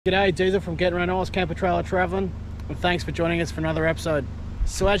G'day, Diesel from Getting Around Oz, Camper Trailer Traveling, and thanks for joining us for another episode.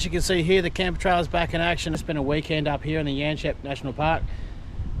 So as you can see here, the camper trailer's back in action. It's been a weekend up here in the Yanchep National Park,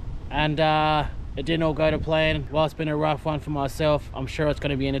 and it didn't all go to plan. While it's been a rough one for myself, I'm sure it's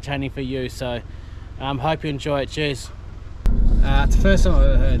going to be entertaining for you, so hope you enjoy it. Cheers. It's the first time I've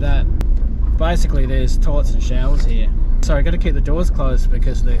ever heard that. Basically there's toilets and showers here. So I've got to keep the doors closed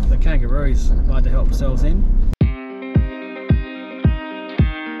because the kangaroos like to help themselves in.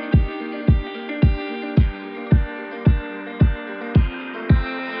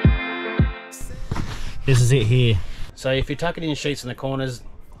 This is it here. So if you tuck it in sheets in the corners,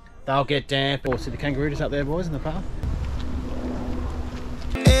 they'll get damp. Or see the kangaroos up there, boys, in the path.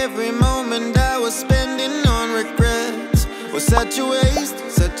 Every moment I was spending on regrets was such a waste,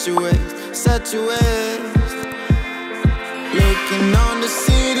 such a waste, such a waste. Looking on the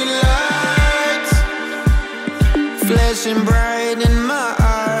city lights, flashing bright in my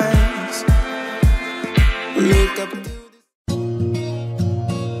eyes. Look up to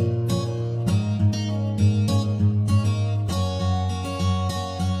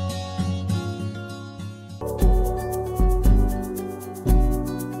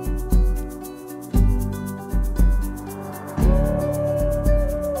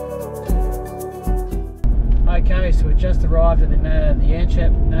Okay, so we just arrived at the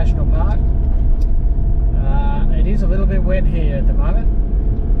Yanchep National Park. It is a little bit wet here at the moment.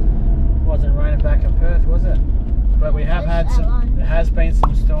 It wasn't raining back in Perth, was it? But we have had some, there has been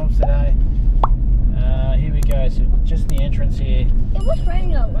some storms today. Here we go, so just the entrance here. It was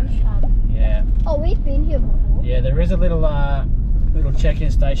raining at lunchtime. Yeah. Oh, we've been here before. Yeah, there is a little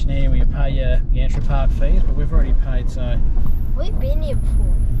check-in station here where you pay your entry park fees, but we've already paid, so... We've been here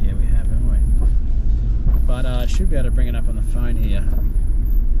before. Yeah, we have, haven't we? But I should be able to bring it up on the phone here.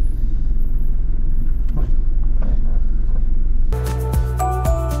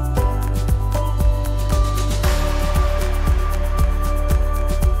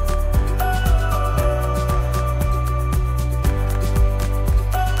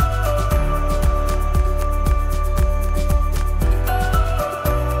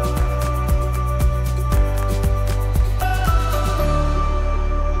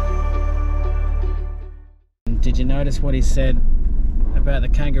 Did you notice what he said about the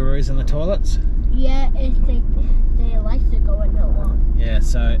kangaroos in the toilets? Yeah, they like to go in a lot. Yeah,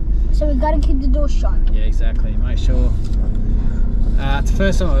 so we gotta keep the door shut. yeah, exactly. Make sure. It's the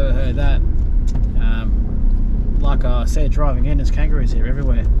first time I've ever heard that. Like I said, driving in, there's kangaroos here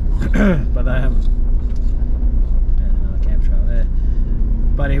everywhere. But they haven't. There's another camp trail there.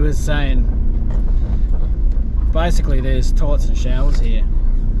 But he was saying, basically, there's toilets and showers here.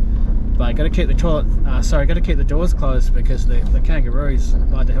 But I got to keep the got to keep the doors closed because the kangaroos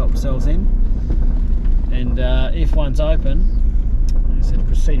like to help themselves in. And if one's open, I said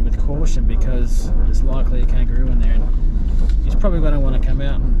proceed with caution because there's likely a kangaroo in there, and he's probably going to want to come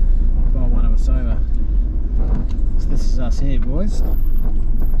out and bowl one of us over. So this is us here, boys.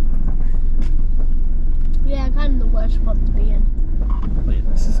 Yeah, kind of the worst spot to be in. But yeah,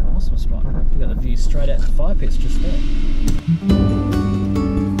 this is an awesome spot. We've got the view straight out the fire pits just there.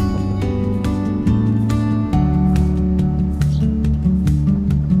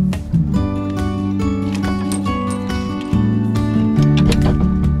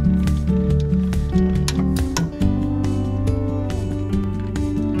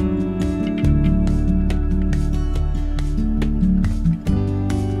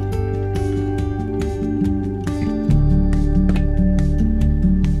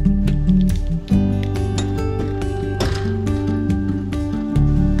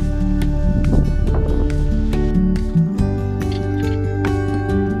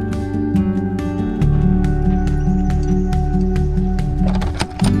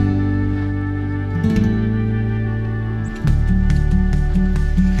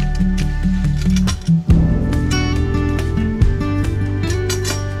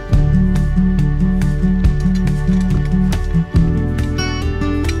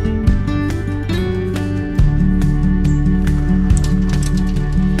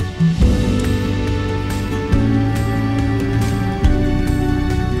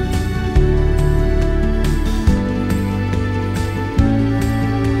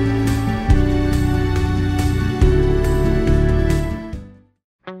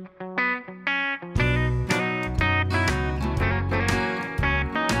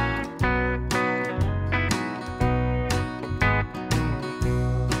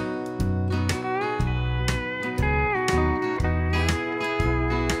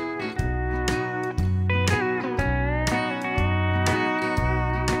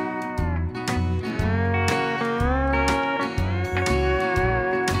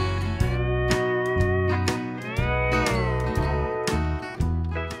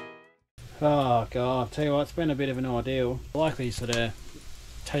 Oh god, I'll tell you what, it's been a bit of an ordeal. I'll likely sort of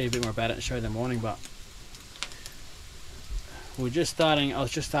tell you a bit more about it and show you in the morning, but I was just starting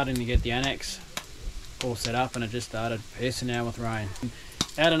to get the annex all set up, and it just started pissing down with rain.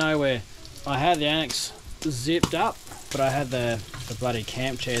 Out of nowhere, I had the annex zipped up, but I had the bloody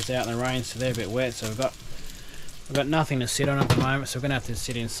camp chairs out in the rain, so they're a bit wet, so I've got nothing to sit on at the moment, so we're gonna have to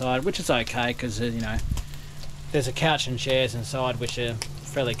sit inside, which is okay because you know, there's a couch and chairs inside which are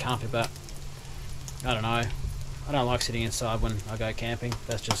fairly comfy, but I don't know, I don't like sitting inside when I go camping.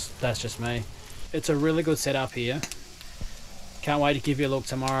 That's just me. It's a really good setup here. Can't wait to give you a look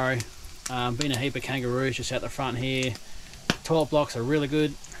tomorrow. Been a heap of kangaroos just out the front here. Toilet blocks are really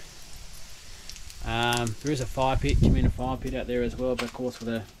good. There is a fire pit, communal fire pit out there as well, but of course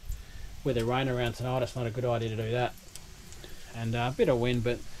with the rain around tonight, it's not a good idea to do that. And a bit of wind,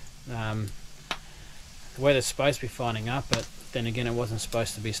 but the weather's supposed to be finding up, but then again it wasn't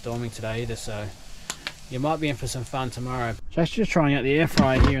supposed to be storming today either, so you might be in for some fun tomorrow. Just trying out the air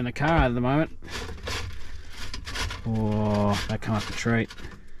fryer here in the car at the moment. Oh, that come up a treat.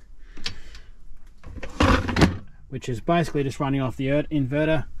 Which is basically just running off the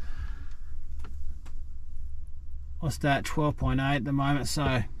inverter. What's that, 12.8 at the moment,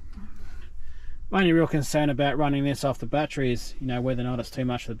 so my only real concern about running this off the battery is, you know, whether or not it's too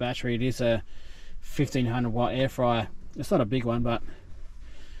much for the battery. It is a 1500 watt air fryer. It's not a big one, but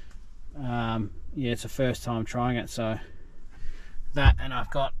yeah, it's the first time trying it, so that, and I've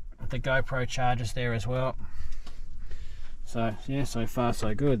got the GoPro chargers there as well. So yeah, so far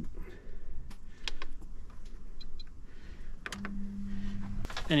so good.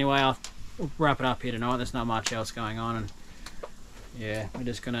 Anyway, we'll wrap it up here tonight. There's not much else going on, and yeah, we're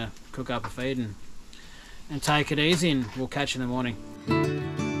just gonna cook up a feed and take it easy, and we'll catch you in the morning.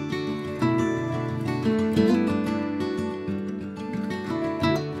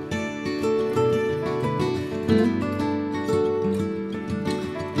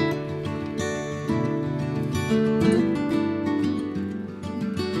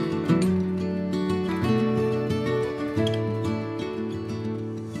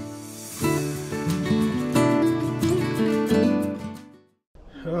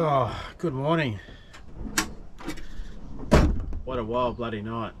 Oh, good morning. What a wild bloody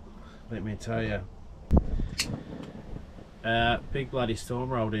night, let me tell you. Big bloody storm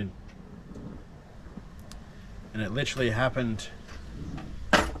rolled in, and it literally happened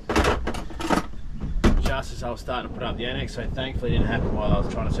just as I was starting to put up the annex, so thankfully it didn't happen while I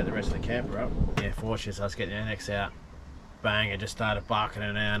was trying to set the rest of the camper up. Yeah, fortunately, as I was getting the annex out, bang, it just started barking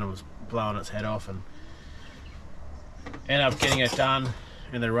it out and was blowing its head off, and ended up getting it done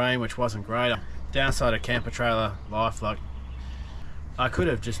in the rain, which wasn't great. Downside of camper trailer life, like, I could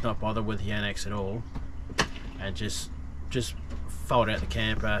have just not bothered with the annex at all and just fold out the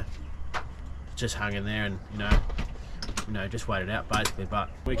camper, just hung in there, and you know, just waited out basically. But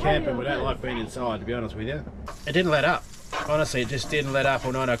we're camping, we don't like being inside, to be honest with you. It didn't let up, honestly, it just didn't let up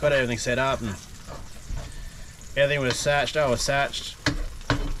all night. I got everything set up and everything was satched. I was satched.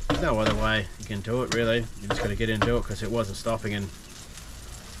 There's no other way you can do it really. You just got to get into it because it wasn't stopping, and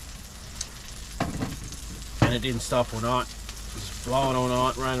it didn't stop all night. It was blowing all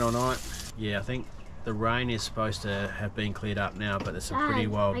night, raining all night. Yeah, I think the rain is supposed to have been cleared up now, but there's some pretty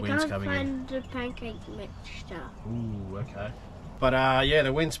wild winds coming in. I can't find the pancake mixture. Ooh, okay. But yeah,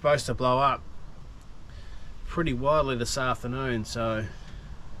 the wind's supposed to blow up pretty wildly this afternoon, so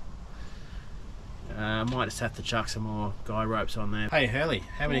I might just have to chuck some more guy ropes on there. Hey Hurley,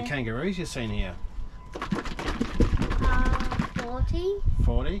 how many kangaroos you seen here? 40.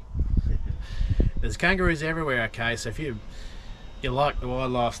 40? There's kangaroos everywhere, okay, so if you like the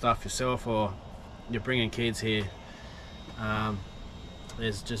wildlife stuff yourself, or you're bringing kids here,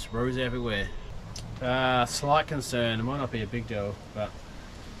 there's just roos everywhere. Slight concern, it might not be a big deal, but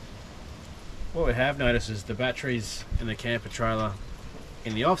what we have noticed is the batteries in the camper trailer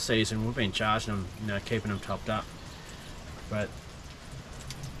in the off season, we've been charging them, you know, keeping them topped up, but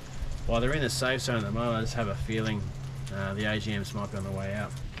while they're in the safe zone at the moment, I just have a feeling the AGMs might be on the way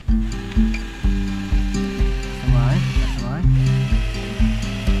out. That's right.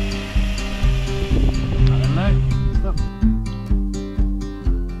 I don't know. Stop.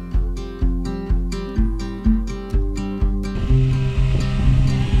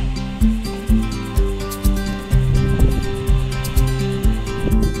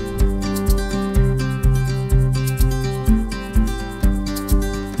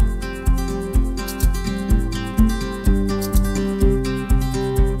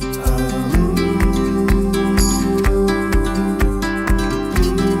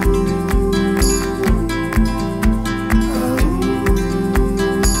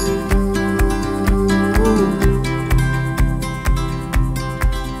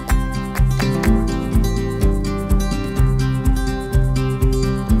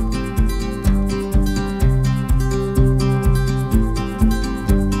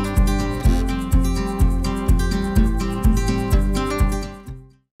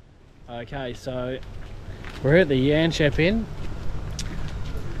 Okay, so we're at the Yanchep Inn.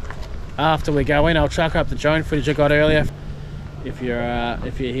 After we go in, I'll chuck up the drone footage I got earlier. If you're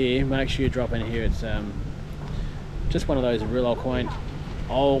here, make sure you drop in here. It's just one of those real quaint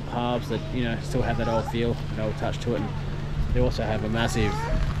old pubs that, you know, still have that old feel, that old touch to it. And they also have a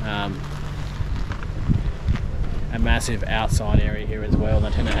massive outside area here as well.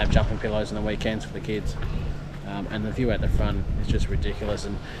 They tend to have jumping pillows on the weekends for the kids. And the view at the front is just ridiculous.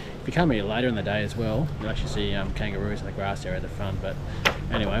 And if you come here later in the day as well, you'll actually see kangaroos in the grass area at the front. But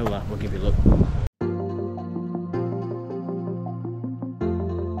anyway, we'll give you a look.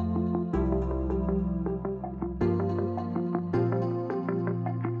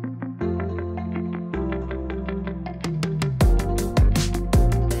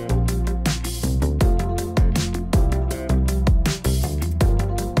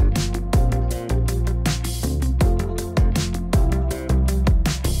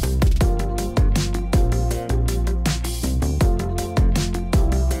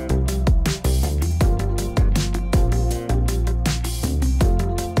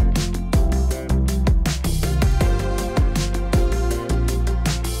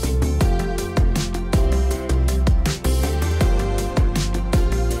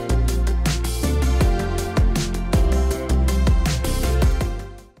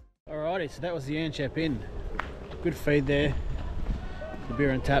 So that was the Yanchep Inn. Good feed there. The beer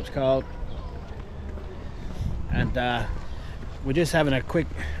and tap's cold. And we're just having a quick,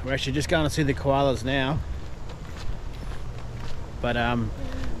 we're actually just going to see the koalas now. But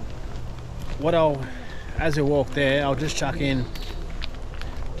as we walk there, I'll just chuck in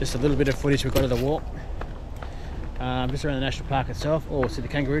just a little bit of footage we've got of the walk. Just around the national park itself. Oh, see the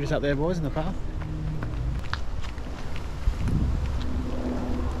kangaroo just up there, boys, in the path.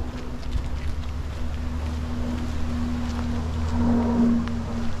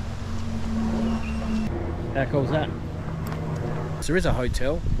 How cool is that? So there is a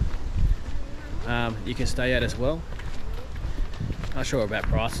hotel you can stay at as well. Not sure about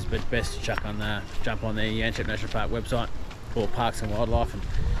prices, but best to jump on the Yanchep National Park website, or Parks and Wildlife,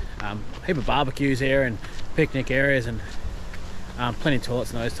 and heap of barbecues here and picnic areas, and plenty of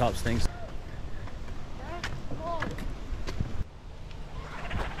toilets and those types of things.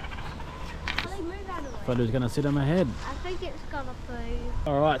 Thought it was going to sit on my head. I think it's gonna move.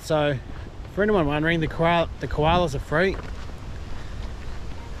 Alright, so for anyone wondering, the koalas are free,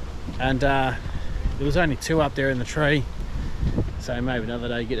 and there was only 2 up there in the tree, so maybe another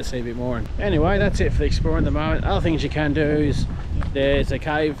day you get to see a bit more. And anyway, that's it for the exploring at the moment. Other things you can do is there's a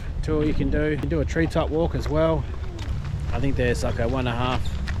cave tour you can do. You can do a treetop walk as well. I think there's like a 1.5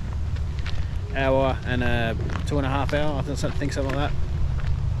 hour and a 2.5 hour, I think something like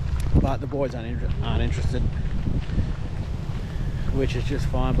that, but the boys aren't interested, which is just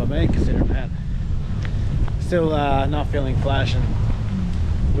fine by me, considering that. Still not feeling flash, and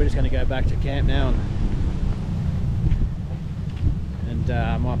we're just going to go back to camp now, and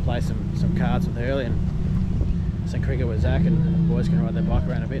I might play some cards with Hurley and some cricket with Zach, and the boys can ride their bike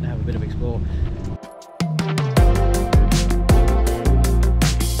around a bit and have a bit of explore.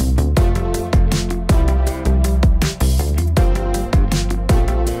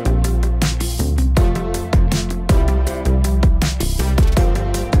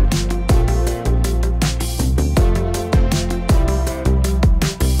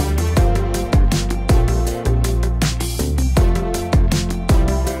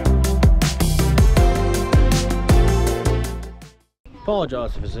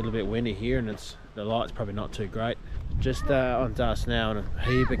 Apologise if it's a little bit windy here and the light's probably not too great. Just on dusk now, and a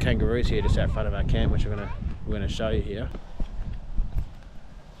heap of kangaroos here just out front of our camp, which we're gonna show you here.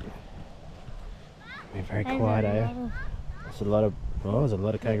 We're very quiet, eh? There's a lot of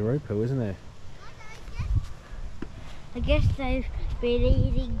kangaroo poo, isn't there? I guess they've been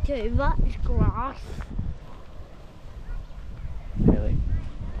eating too much grass. Really?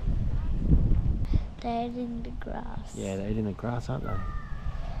 They're eating the grass. Yeah, they're eating the grass, aren't they?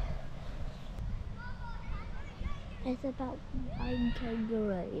 There's about 9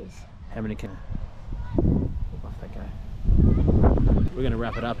 kangaroos. How many can? Off they go. We're going to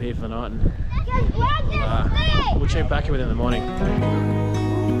wrap it up here for the night, and we'll check back in with it in the morning.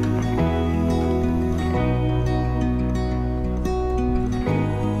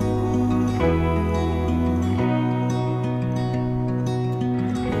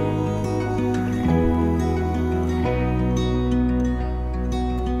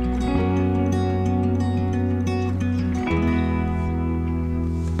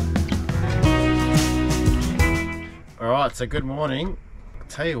 Alright, so good morning. I'll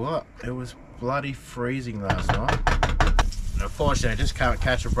tell you what, it was bloody freezing last night. And unfortunately, I just can't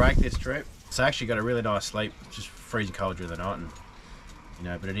catch a break this trip. So I actually got a really nice sleep, just freezing cold during the night, and you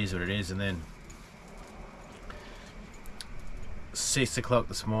know, but it is what it is. And then 6 o'clock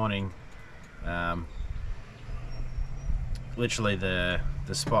this morning, literally the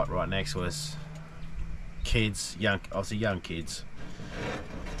spot right next to us, kids, obviously young kids,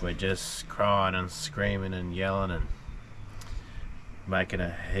 were just crying and screaming and yelling and making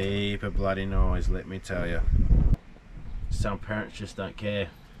a heap of bloody noise, let me tell you. Some parents just don't care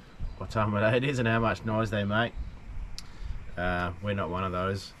what time of day it is and how much noise they make. We're not one of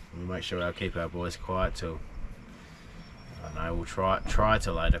those. We make sure we'll keep our boys quiet till, I don't know, we'll try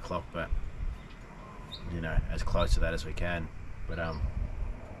till 8 o'clock, but you know, as close to that as we can. But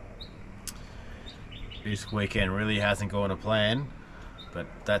this weekend really hasn't gone to plan, but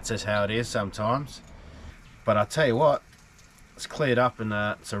that's just how it is sometimes. But I'll tell you what, it's cleared up, and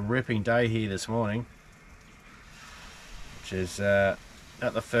it's a ripping day here this morning, which is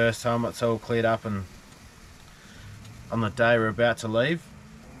not the first time it's all cleared up and on the day we're about to leave.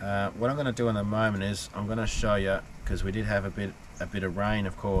 What I'm going to do in a moment is I'm going to show you, because we did have a bit of rain,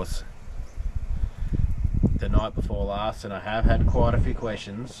 of course, the night before last, and I have had quite a few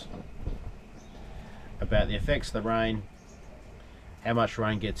questions about the effects of the rain, how much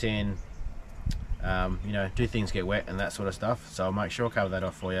rain gets in, you know, do things get wet and that sort of stuff. So I'll make sure I cover that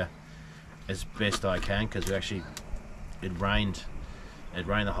off for you as best I can, because it rained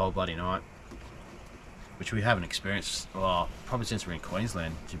the whole bloody night, which we haven't experienced, well, probably since we're in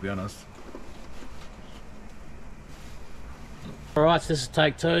Queensland, to be honest. Alright, so this is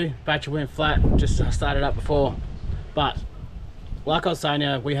take 2. Battery went flat, just started up before. But, like I was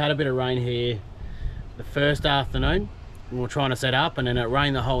saying, we had a bit of rain here the first afternoon. We were trying to set up, and then it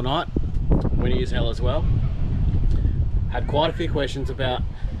rained the whole night. Windy as hell as well. Had quite a few questions about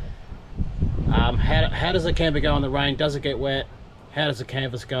how does the camper go in the rain? Does it get wet? How does the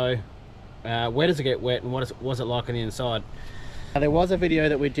canvas go? Where does it get wet, and what was it like on the inside? There was a video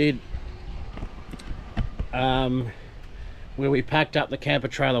that we did where we packed up the camper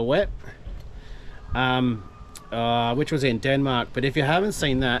trailer wet, which was in Denmark. But if you haven't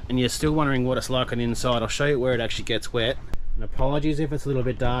seen that and you're still wondering what it's like on the inside, I'll show you where it actually gets wet. And apologies if it's a little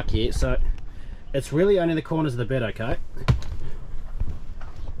bit dark here. So it's really only the corners of the bed, okay?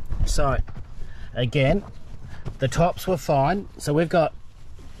 So again, the tops were fine. So we've got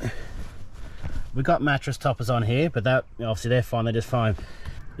mattress toppers on here, but that obviously they're fine, they're just fine.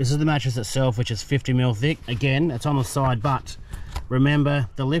 This is the mattress itself, which is 50mm thick. Again, it's on the side, but remember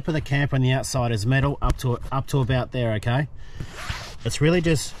the lip of the camper on the outside is metal up to about there, okay? It's really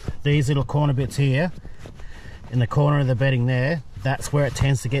just these little corner bits here in the corner of the bedding there. That's where it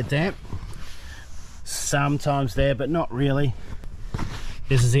tends to get damp. Sometimes there, but not really.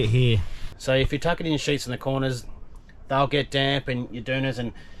 This is it here. So if you tuck it in your sheets in the corners, they'll get damp, and your doonas,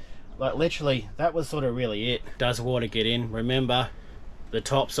 and like literally that was sort of really it. Does water get in? Remember, the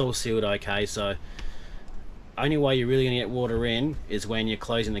top's all sealed okay, so only way you're really going to get water in is when you're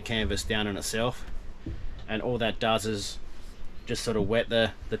closing the canvas down on itself, and all that does is just sort of wet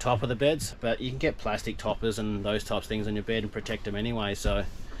the top of the beds. But you can get plastic toppers and those types of things on your bed and protect them anyway, so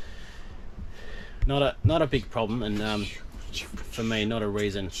not a big problem. And for me, not a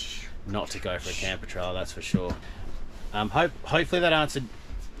reason not to go for a camper trailer, that's for sure. Hopefully that answered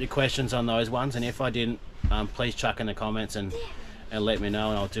your questions on those ones, and if I didn't, please chuck in the comments and let me know,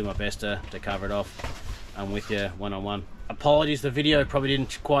 and I'll do my best to cover it off with you one-on-one. Apologies, the video probably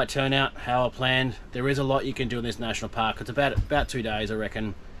didn't quite turn out how I planned. There is a lot you can do in this national park. It's about 2 days, I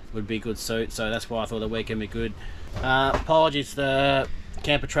reckon, would be a good suit, so that's why I thought the weekend would be good. Apologies, the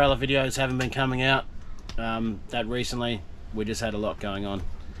camper trailer videos haven't been coming out that recently. We just had a lot going on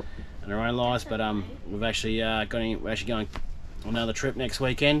in our own lives, but we're actually going on another trip next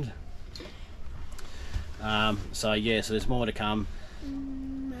weekend. So yeah, so there's more to come.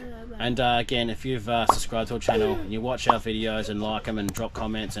 And again, if you've subscribed to our channel and you watch our videos and like them and drop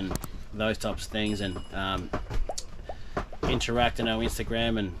comments and those types of things, and interact on our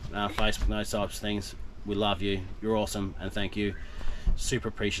Instagram and Facebook, those types of things, we love you. You're awesome, and thank you. Super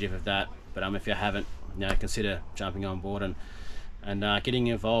appreciative of that. But if you haven't, consider jumping on board and getting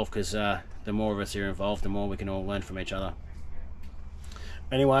involved, because the more of us are involved, the more we can all learn from each other.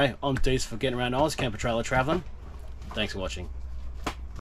 Anyway, I'm Deez for Getting Around Oz, camper trailer traveling. Thanks for watching.